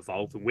grow and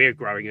evolve, and we're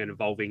growing and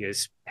evolving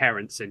as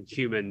parents and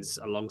humans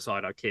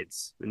alongside our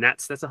kids. And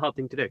that's a hard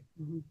thing to do.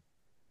 Mm-hmm.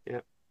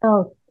 Yeah.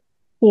 Oh,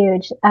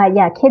 huge.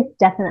 Yeah, kids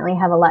definitely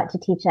have a lot to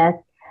teach us.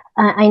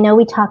 I know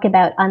we talk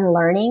about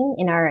unlearning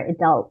in our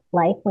adult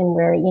life when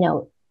we're,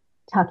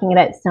 talking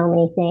about so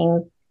many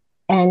things.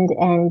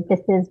 And this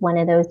is one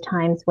of those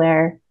times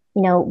where,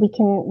 we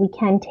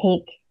can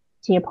take,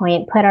 to your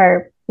point, put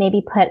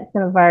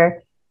some of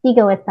our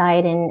ego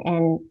aside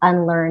and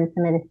unlearn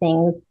some of the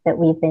things that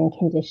we've been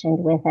conditioned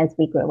with as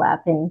we grew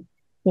up, and,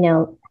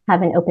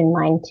 have an open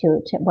mind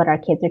to what our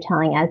kids are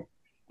telling us.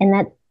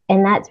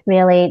 And that's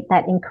really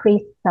that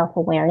increased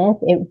self-awareness.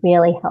 It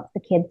really helps the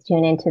kids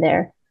tune into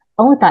their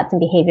own thoughts and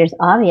behaviors,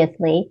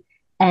 obviously.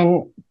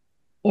 And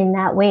in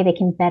that way, they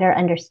can better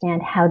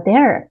understand how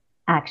their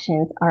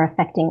actions are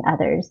affecting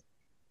others.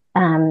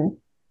 Um,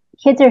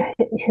 Kids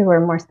who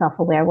are more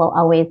self-aware will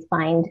always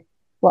find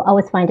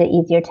it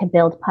easier to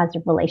build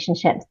positive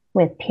relationships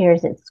with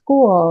peers at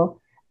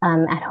school,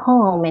 at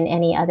home, and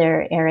any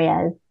other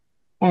areas.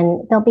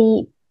 And they'll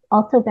be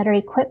also better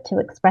equipped to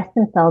express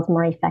themselves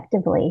more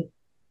effectively,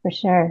 for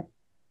sure.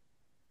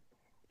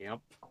 Yep.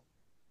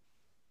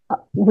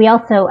 we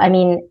also, I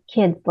mean,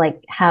 kids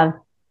like have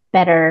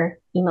better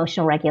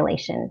emotional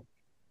regulation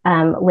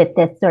with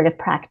this sort of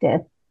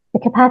practice. The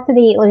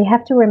capacity, well, you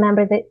have to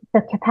remember that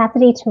the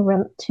capacity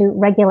to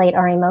regulate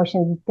our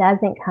emotions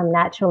doesn't come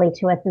naturally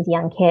to us as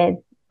young kids.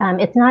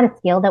 It's not a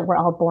skill that we're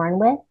all born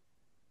with.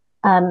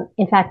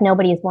 In fact,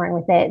 nobody is born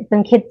with it.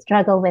 Some kids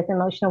struggle with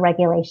emotional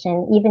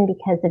regulation, even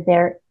because of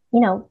their,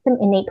 some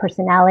innate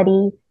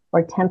personality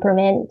or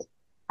temperament.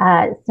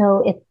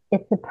 So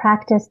it's a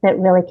practice that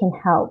really can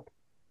help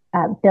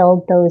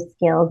build those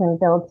skills and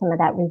build some of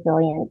that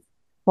resilience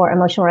for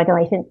emotional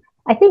regulation.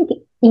 I think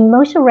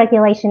emotional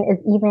regulation is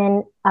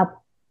even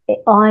up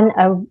on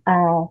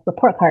a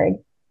report card.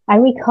 I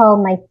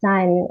recall my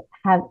son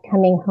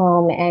coming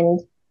home and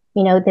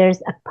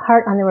there's a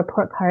part on the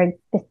report card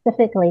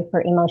specifically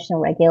for emotional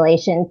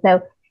regulation.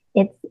 So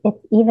it's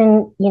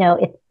even,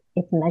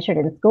 it's measured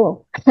in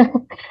school.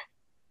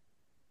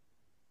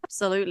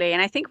 Absolutely.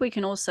 And I think we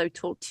can also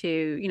talk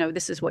to,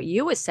 this is what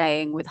you were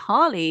saying with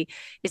Harley,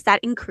 is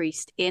that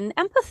increased in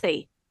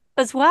empathy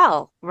as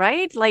well,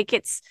 right? Like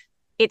it's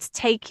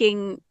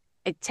taking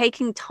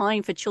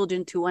time for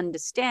children to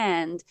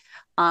understand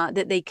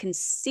that they can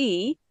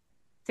see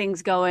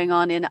things going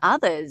on in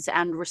others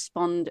and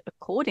respond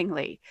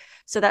accordingly.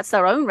 So that's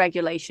their own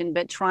regulation,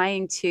 but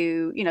trying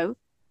to,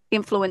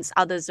 influence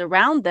others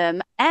around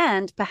them,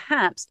 and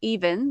perhaps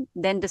even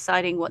then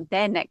deciding what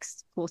their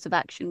next course of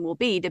action will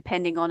be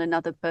depending on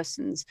another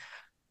person's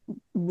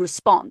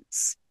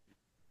response.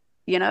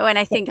 And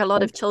I think a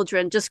lot of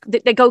children just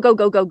they go go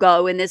go go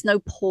go, and there's no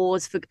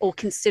pause for or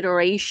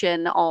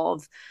consideration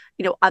of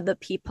other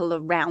people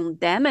around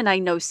them. And I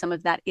know some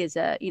of that is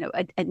a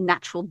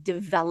natural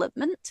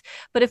development,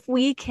 but if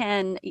we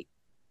can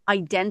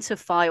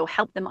identify or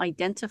help them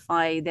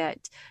identify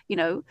that,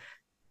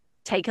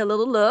 take a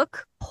little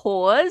look,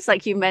 pause,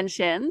 like you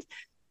mentioned,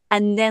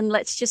 and then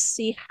let's just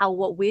see how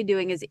what we're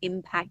doing is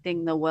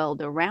impacting the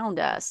world around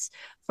us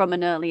from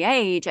an early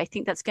age. I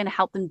think that's going to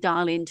help them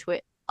dial into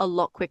it a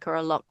lot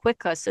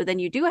quicker. So then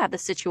you do have the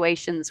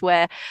situations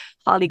where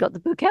Harley got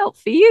the book out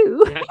for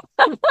you.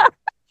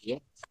 Yeah.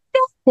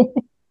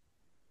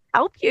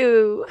 Help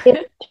you.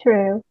 It's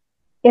true.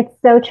 It's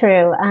so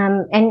true.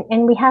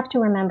 And we have to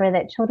remember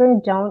that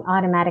children don't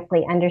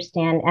automatically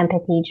understand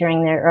empathy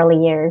during their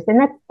early years. And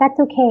that's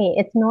okay.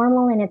 It's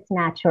normal and it's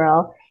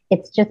natural.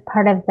 It's just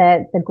part of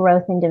the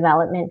growth and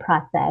development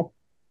process.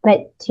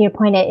 But to your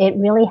point, it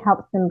really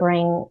helps them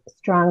bring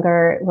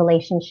stronger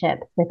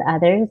relationships with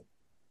others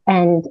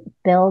and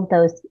build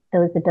those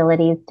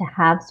abilities to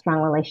have strong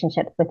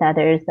relationships with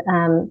others,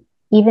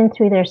 even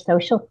through their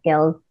social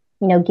skills.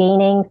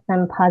 Gaining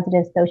some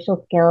positive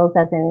social skills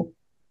as an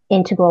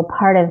integral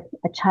part of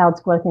a child's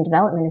growth and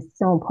development is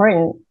so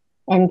important.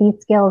 And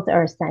these skills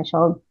are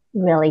essential,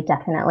 really,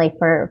 definitely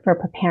for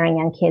preparing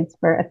young kids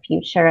for a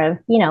future of,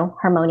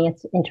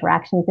 harmonious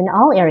interactions in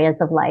all areas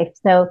of life.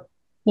 So,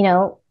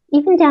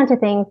 even down to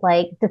things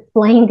like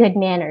displaying good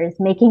manners,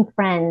 making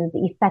friends,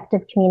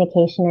 effective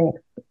communication,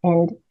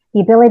 and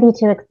the ability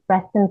to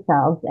express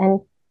themselves, and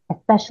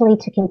especially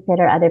to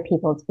consider other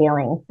people's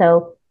feelings.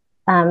 So,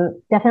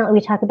 definitely we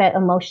talk about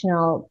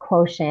emotional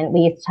quotient.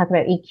 We used to talk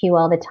about EQ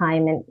all the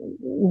time, and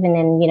even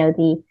in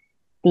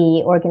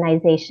the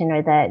organization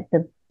or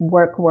the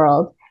work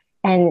world.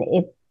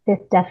 And this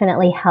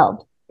definitely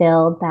helps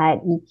build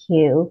that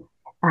EQ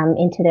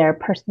into their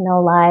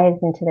personal lives,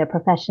 into their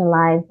professional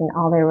lives, and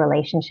all their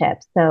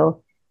relationships.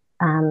 So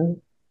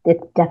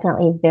it's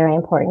definitely very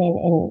important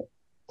in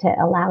to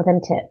allow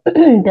them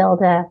to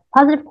build a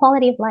positive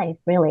quality of life,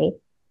 really.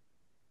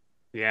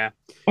 Yeah.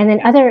 And then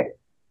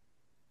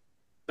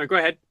No, go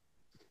ahead.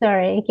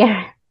 Sorry,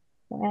 yeah.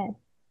 Go ahead.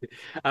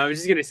 I was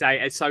just going to say,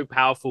 it's so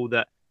powerful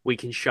that we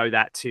can show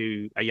that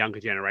to a younger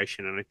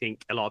generation. And I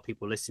think a lot of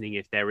people listening,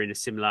 if they're in a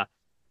similar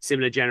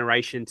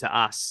generation to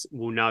us,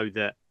 will know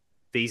that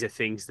these are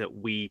things that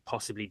we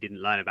possibly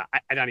didn't learn about.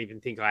 I don't even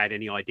think I had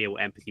any idea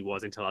what empathy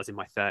was until I was in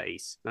my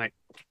 30s.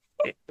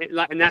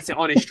 And that's the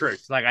honest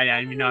truth. Like, I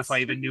don't even know if I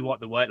even knew what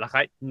the word, I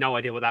had no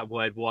idea what that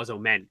word was or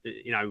meant,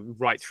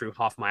 right through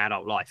half my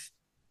adult life.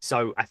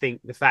 So I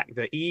think the fact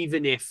that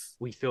even if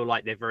we feel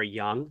like they're very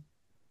young,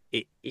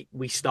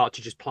 we start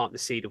to just plant the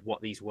seed of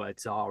what these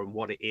words are and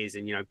what it is.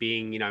 And,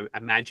 being,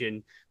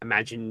 imagine,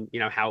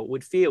 how it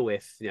would feel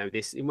if,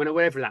 this,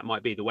 whatever that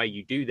might be, the way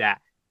you do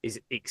that is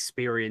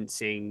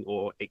experiencing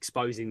or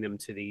exposing them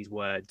to these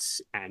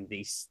words and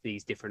these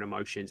different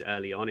emotions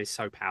early on is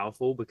so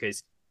powerful,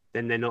 because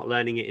then they're not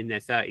learning it in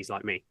their 30s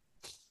like me.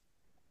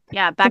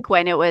 Yeah, back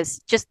when it was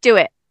just do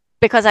it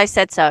because I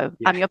said so.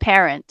 Yeah. I'm your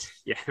parent.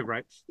 Yeah,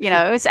 right.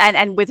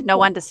 And with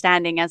no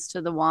understanding as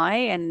to the why.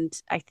 And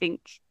I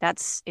think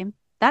that's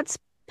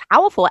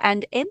powerful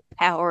and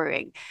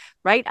empowering,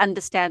 right?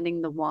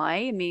 Understanding the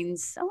why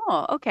means,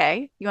 oh,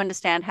 okay, you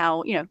understand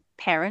how,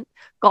 parent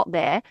got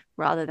there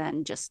rather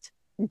than just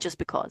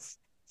because.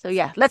 So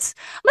yeah, let's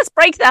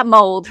break that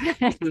mold.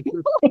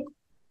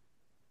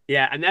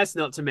 Yeah, and that's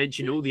not to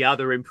mention all the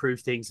other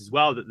improved things as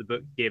well that the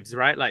book gives,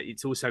 right? Like,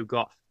 it's also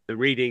got the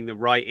reading, the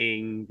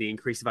writing, the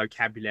increased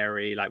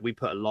vocabulary. Like, we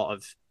put a lot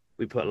of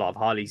we put a lot of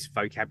Harley's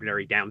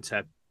vocabulary down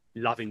to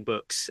loving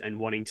books and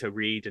wanting to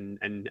read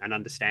and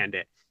understand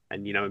it,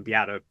 and and be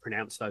able to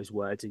pronounce those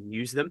words and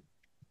use them.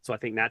 So I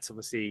think that's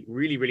obviously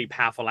really, really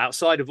powerful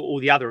outside of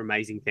all the other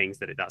amazing things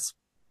that it does.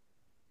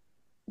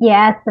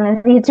 Yeah, some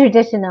of the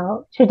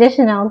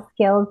traditional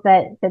skills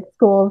that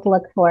schools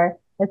look for,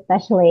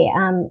 especially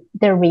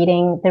the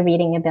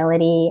reading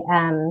ability,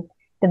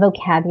 the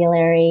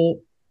vocabulary,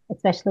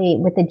 especially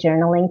with the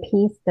journaling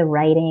piece, the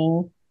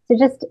writing. So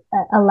just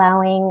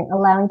allowing,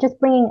 just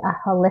bringing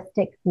a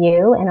holistic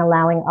view and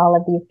allowing all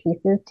of these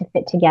pieces to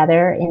fit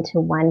together into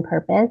one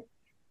purpose,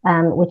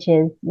 which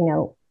is,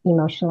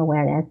 emotional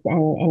awareness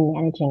and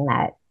managing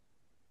that.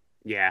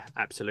 Yeah,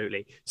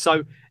 absolutely.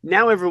 So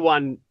now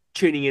everyone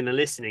tuning in and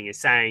listening is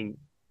saying,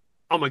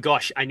 oh my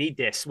gosh, I need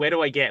this. Where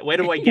do I get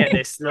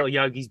this little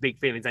Yogi's Big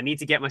Feelings? I need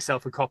to get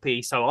myself a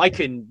copy so I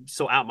can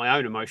sort out my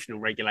own emotional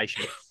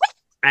regulation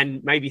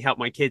and maybe help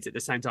my kids at the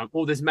same time.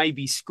 Or there's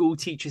maybe school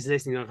teachers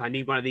listening, like, I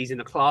need one of these in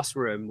the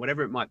classroom,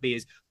 whatever it might be.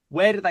 Is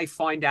where do they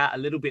find out a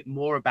little bit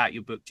more about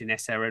your book,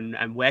 Janessa,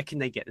 and where can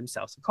they get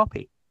themselves a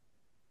copy?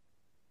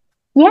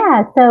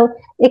 Yeah, so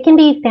it can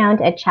be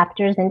found at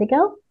Chapters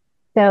Indigo.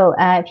 So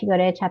if you go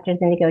to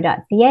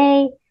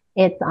chaptersindigo.ca,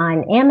 it's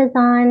on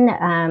Amazon,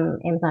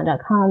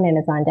 amazon.com,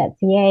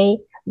 amazon.ca.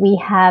 We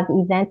have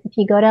events. If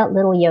you go to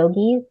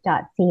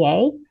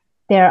littleyogis.ca,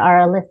 there are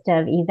a list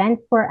of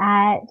events we're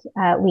at.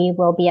 We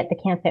will be at the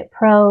CanFit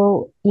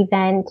Pro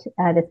event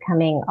this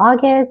coming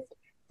August.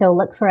 So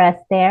look for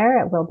us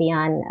there. We'll be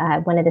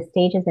on one of the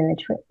stages in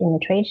the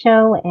trade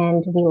show,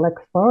 and we look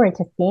forward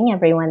to seeing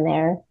everyone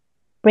there.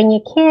 Bring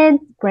your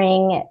kids,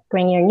 bring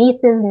your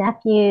nieces,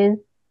 nephews,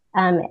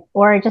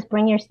 or just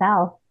bring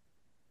yourself.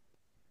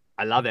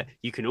 I love it.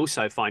 You can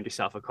also find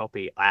yourself a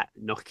copy at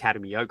Knock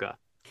Academy Yoga.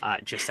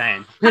 Just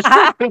saying.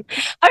 I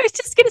was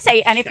just going to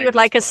say, and if you would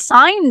like a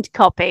signed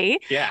copy,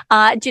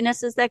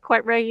 Janessa's there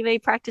quite regularly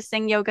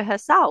practicing yoga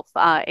herself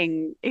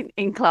in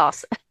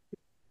class.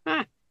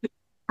 I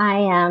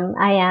am.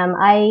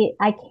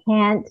 I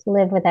can't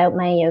live without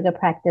my yoga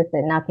practice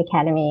at Knock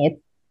Academy.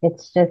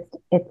 It's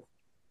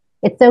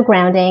so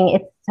grounding.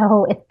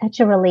 It's such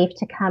a relief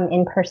to come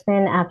in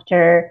person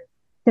after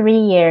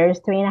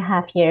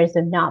 3.5 years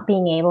of not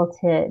being able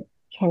to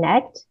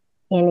connect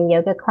in a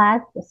yoga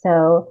class.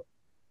 So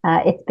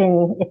it's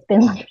been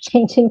life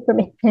changing for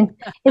me.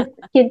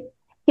 It's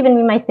given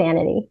me my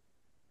sanity.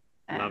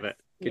 Love it.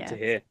 Good to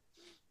hear.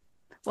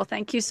 Well,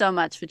 thank you so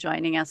much for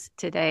joining us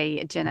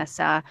today,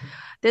 Janessa.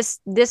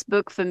 This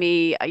book for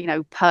me,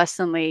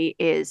 personally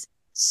is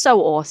so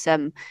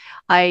awesome.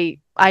 I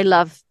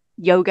love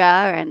yoga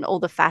and all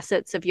the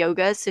facets of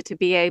yoga. So to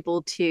be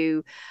able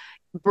to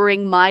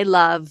bring my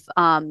love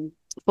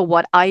for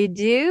what I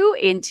do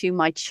into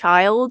my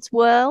child's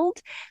world,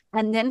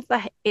 and then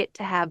for it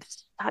to have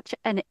such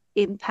an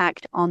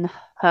impact on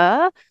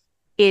her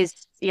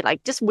is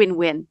just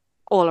win-win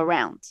all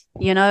around.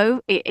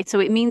 So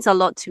it means a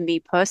lot to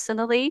me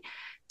personally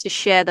to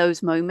share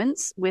those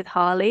moments with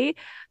Harley,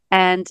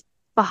 and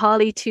for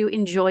Harley to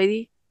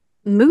enjoy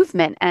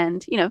movement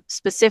and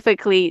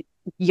specifically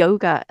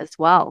yoga as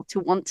well,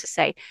 to want to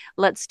say,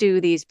 let's do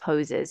these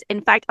poses.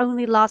 In fact,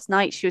 only last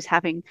night she was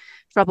having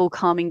trouble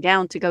calming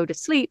down to go to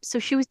sleep, so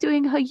she was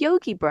doing her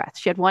yogi breath.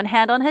 She had one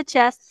hand on her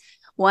chest,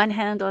 one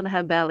hand on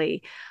her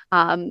belly,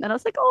 and I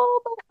was like,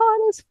 oh,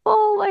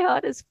 my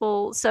heart is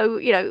full. So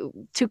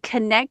to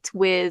connect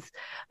with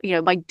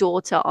my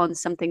daughter on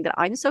something that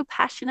I'm so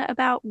passionate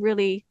about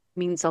really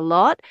means a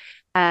lot.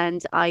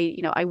 And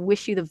I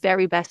wish you the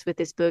very best with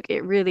this book.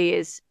 It really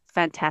is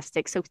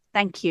fantastic. So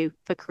thank you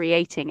for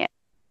creating it.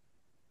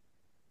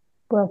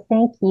 Well,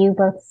 thank you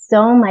both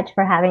so much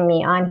for having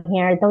me on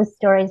here. Those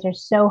stories are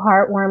so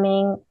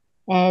heartwarming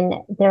and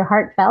they're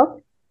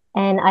heartfelt.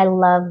 And I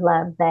love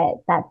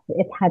that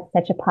it's had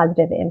such a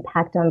positive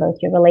impact on both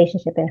your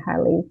relationship and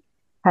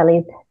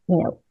Harley's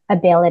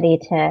ability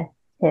to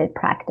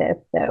practice.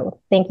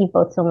 So thank you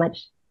both so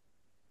much.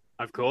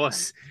 Of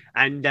course.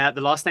 And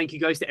the last thank you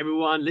goes to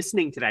everyone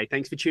listening today.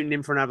 Thanks for tuning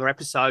in for another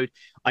episode.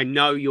 I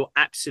know you're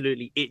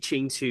absolutely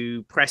itching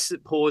to press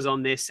pause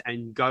on this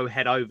and go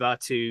head over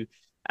to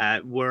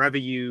wherever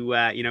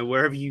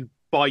you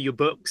buy your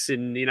books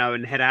and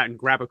head out and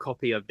grab a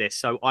copy of this.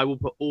 So I will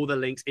put all the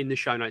links in the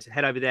show notes.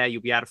 Head over there.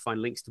 You'll be able to find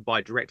links to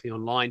buy directly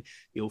online.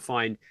 You'll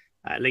find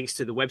links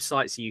to the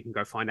website so you can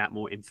go find out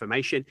more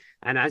information.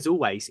 And as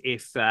always,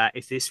 if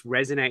this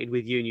resonated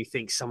with you and you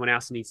think someone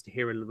else needs to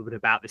hear a little bit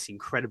about this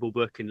incredible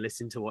book and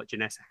listen to what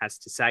Janessa has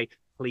to say,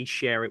 please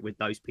share it with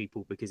those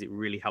people, because it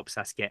really helps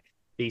us get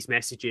these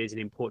messages and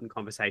important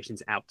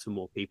conversations out to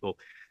more people.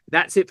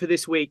 That's it for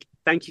this week.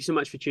 Thank you so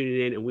much for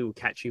tuning in, and we will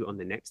catch you on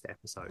the next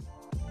episode.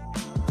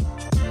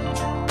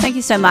 Thank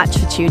you so much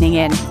for tuning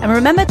in. And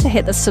remember to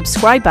hit the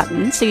subscribe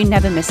button so you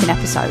never miss an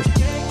episode.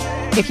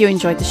 If you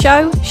enjoyed the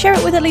show, share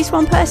it with at least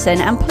one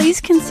person, and please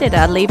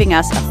consider leaving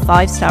us a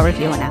 5-star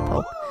review on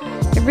Apple.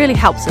 It really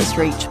helps us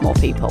reach more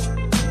people.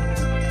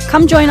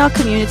 Come join our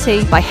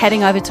community by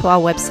heading over to our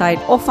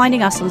website or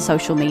finding us on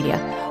social media.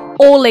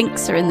 All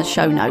links are in the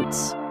show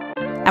notes.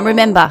 And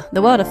remember,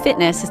 the world of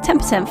fitness is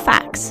 10%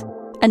 facts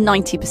and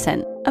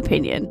 90%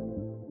 opinion.